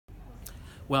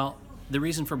Well, the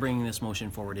reason for bringing this motion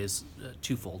forward is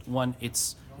twofold. One,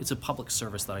 it's a public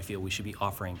service that I feel we should be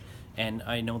offering. And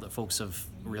I know that folks have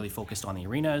really focused on the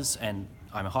arenas, and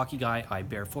I'm a hockey guy. I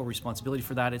bear full responsibility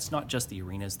for that. It's not just the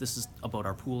arenas. This is about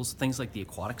our pools, things like the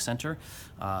aquatic center,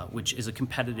 which is a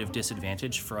competitive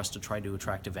disadvantage for us to try to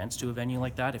attract events to a venue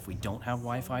like that if we don't have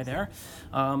Wi-Fi there.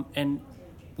 And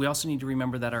we also need to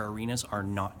remember that our arenas are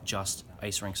not just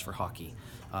ice rinks for hockey.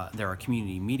 There are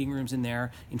community meeting rooms in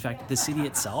there. In fact, the city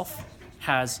itself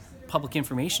has public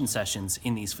information sessions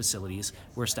in these facilities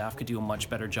where staff could do a much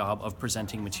better job of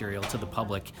presenting material to the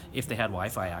public if they had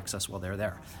Wi-Fi access while they're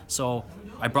there. So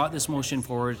I brought this motion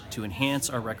forward to enhance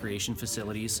our recreation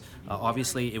facilities.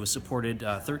 Obviously, it was supported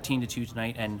 13-2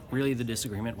 tonight, and really the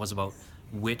disagreement was about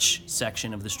which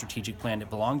section of the strategic plan it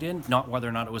belonged in, not whether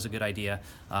or not it was a good idea,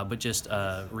 but just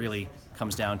really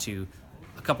comes down to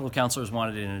a couple of councillors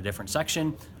wanted it in a different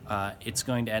section. It's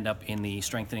going to end up in the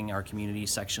strengthening our community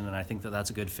section, and I think that that's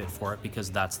a good fit for it because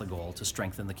that's the goal, to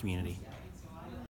strengthen the community.